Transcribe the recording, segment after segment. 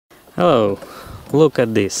Hello, look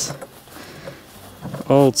at this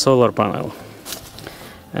old solar panel,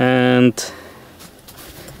 and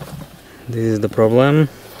this is the problem.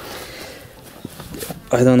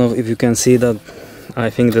 I don't know if you can see that. I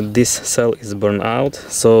think that this cell is burned out,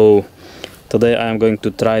 so today I am going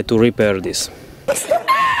to try to repair this.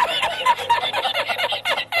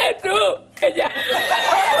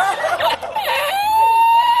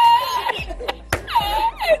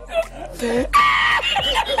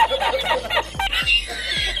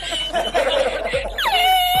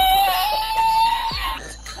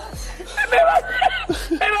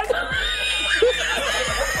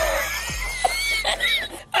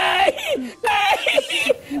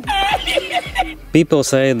 People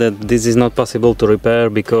say that this is not possible to repair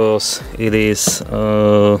because it is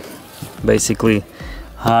basically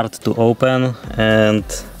hard to open, and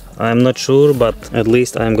I'm not sure, but at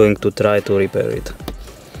least I'm going to try to repair it.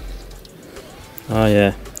 Oh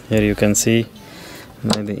yeah, here you can see,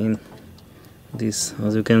 maybe in this,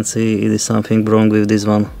 as you can see, it is something wrong with this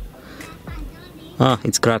one. Ah,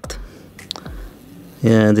 it's cracked.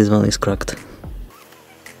 Yeah, this one is cracked.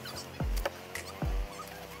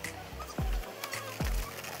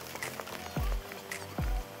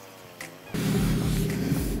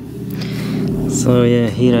 So yeah,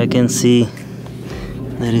 here I can see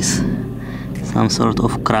there is some sort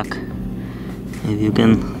of crack. If you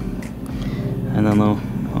can, I don't know,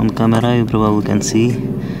 on camera you probably can see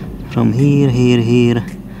from here,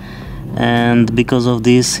 and because of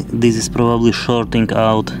this is probably shorting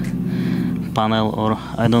out panel, or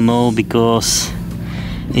I don't know, because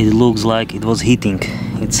it looks like it was heating.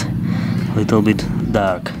 It's a little bit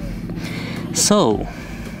dark. So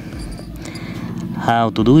how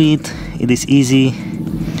to do it? It is easy,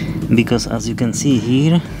 because as you can see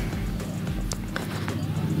here,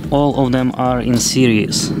 all of them are in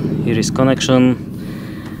series. Here is connection,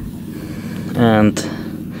 and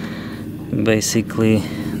basically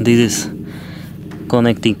this is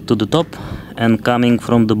connecting to the top and coming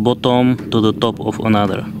from the bottom to the top of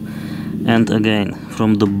another, and again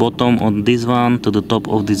from the bottom of this one to the top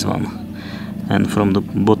of this one, and from the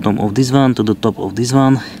bottom of this one to the top of this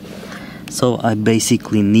one. So I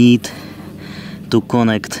basically need to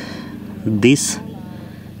connect this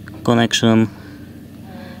connection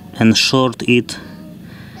and short it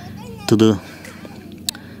to the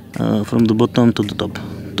from the bottom to the top,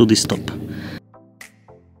 to this top.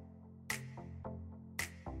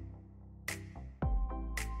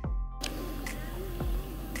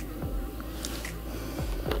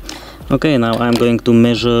 Okay, now I'm going to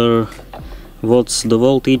measure what's the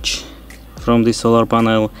voltage from the solar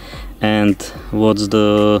panel and what's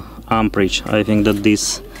the amperage. I think that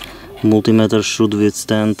this multimeter should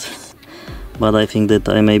withstand, but I think that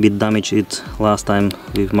I maybe damaged it last time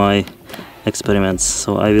with my experiments,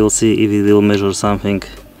 so I will see if it will measure something.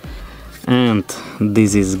 And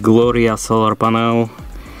this is Gloria solar panel,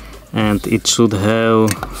 and it should have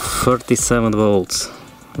 37 volts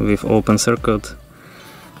with open circuit,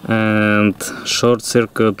 and short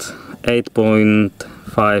circuit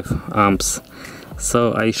 8.5 amps.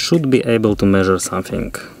 So I should be able to measure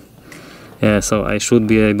something. Yeah, so I should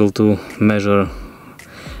be able to measure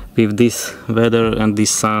with this weather and this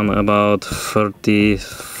sun about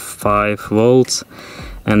 35 volts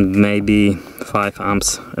and maybe 5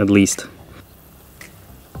 amps at least.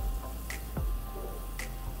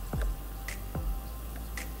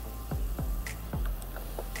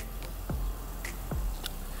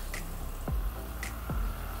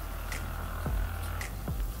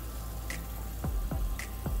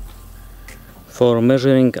 For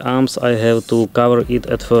measuring amps I have to cover it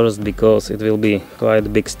at first, because it will be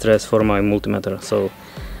quite big stress for my multimeter. So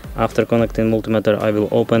after connecting multimeter I will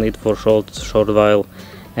open it for short while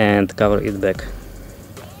and cover it back.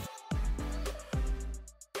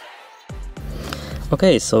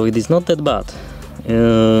 Okay, so it is not that bad.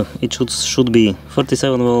 It should be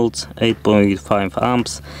 37 volts, 8.5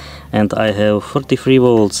 amps, and I have 43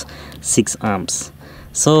 volts, 6 amps.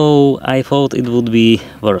 So I thought it would be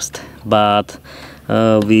worst, but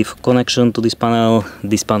with connection to this panel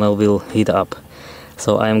will heat up.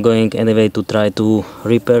 So I am going anyway to try to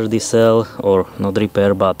repair this cell, or not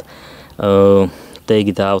repair, but take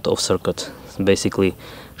it out of circuit, basically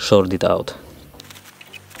short it out.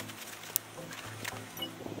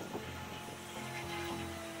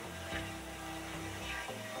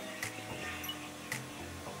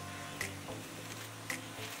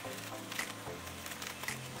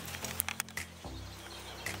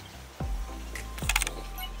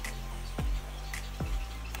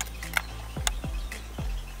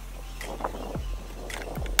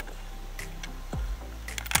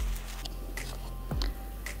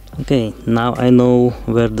 Okay, now I know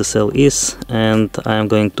where the cell is, and I am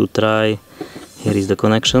going to try. Here is the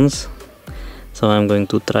connections, so I'm going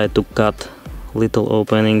to try to cut little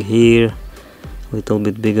opening here, little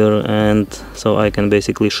bit bigger, and so I can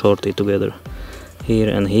basically short it together here,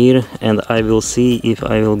 and I will see if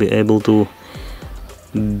I will be able to,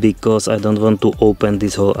 because I don't want to open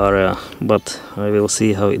this whole area, but I will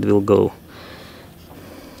see how it will go.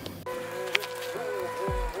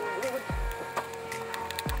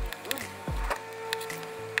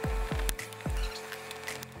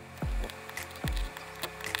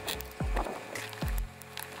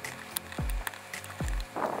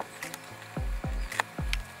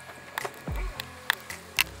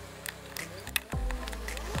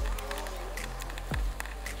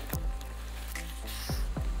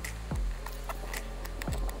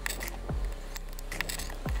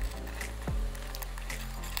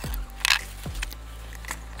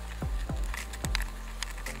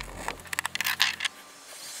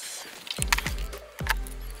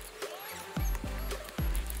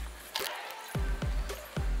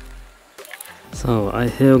 So I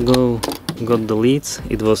have got the leads.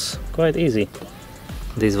 It was quite easy.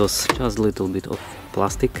 This was just a little bit of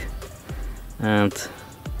plastic, and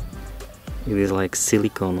it is like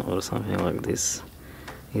silicone or something like this.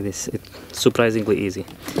 It's surprisingly easy.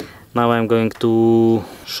 Now I'm going to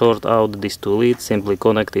short out these two leads, simply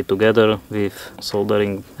connect it together with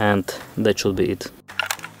soldering, and that should be it.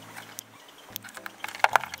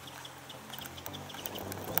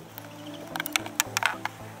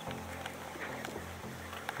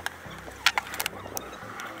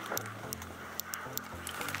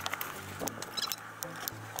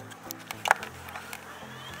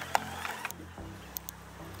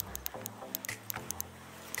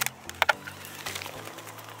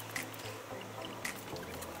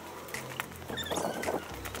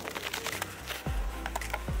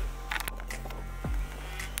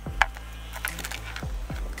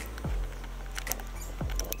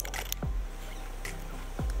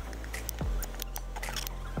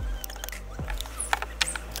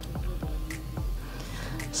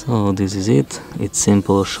 So this is it. It's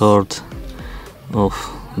simple short of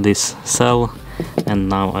this cell, and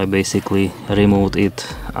now I basically removed it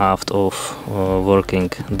after working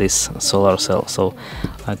this solar cell, so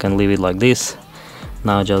I can leave it like this.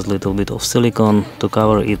 Now just a little bit of silicone to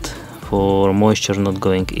cover it for moisture not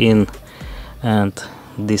going in, and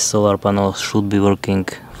this solar panel should be working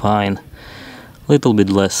fine. Little bit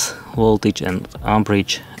less voltage and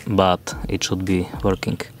amperage, but it should be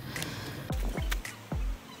working.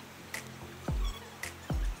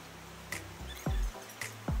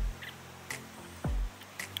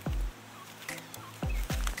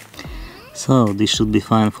 So this should be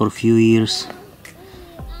fine for a few years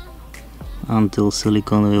until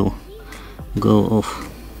silicone will go off.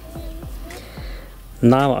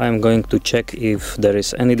 Now I'm going to check if there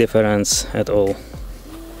is any difference at all.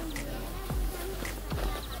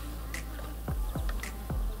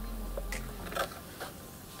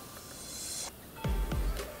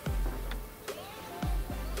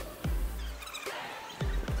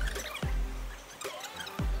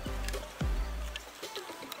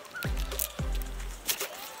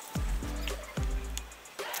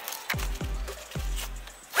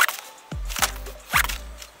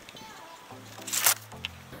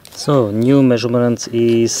 So new measurement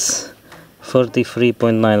is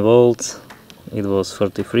 33.9 volts. It was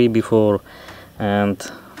 33 before, and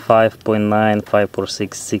 5.9,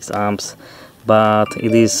 5.66 amps. But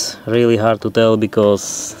it is really hard to tell because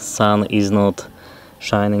sun is not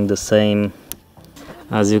shining the same.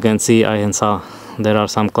 As you can see, there are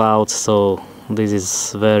some clouds, so this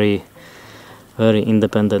is very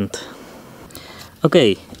independent.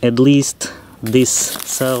 Okay, at least this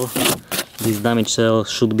damaged cell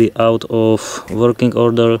should be out of working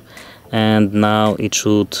order, and now it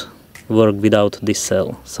should work without this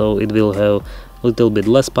cell. So it will have a little bit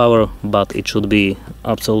less power, but it should be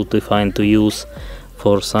absolutely fine to use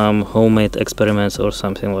for some homemade experiments or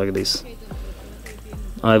something like this.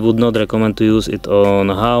 I would not recommend to use it on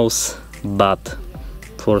a house, but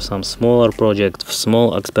for some smaller projects,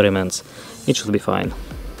 small experiments, it should be fine.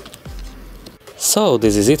 So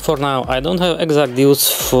this is it for now. I don't have exact use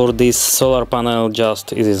for this solar panel,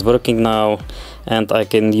 just it is working now and I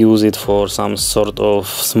can use it for some sort of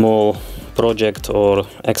small project or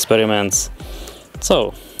experiments. So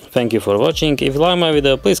thank you for watching. If you like my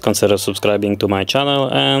video, please consider subscribing to my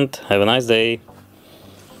channel and have a nice day.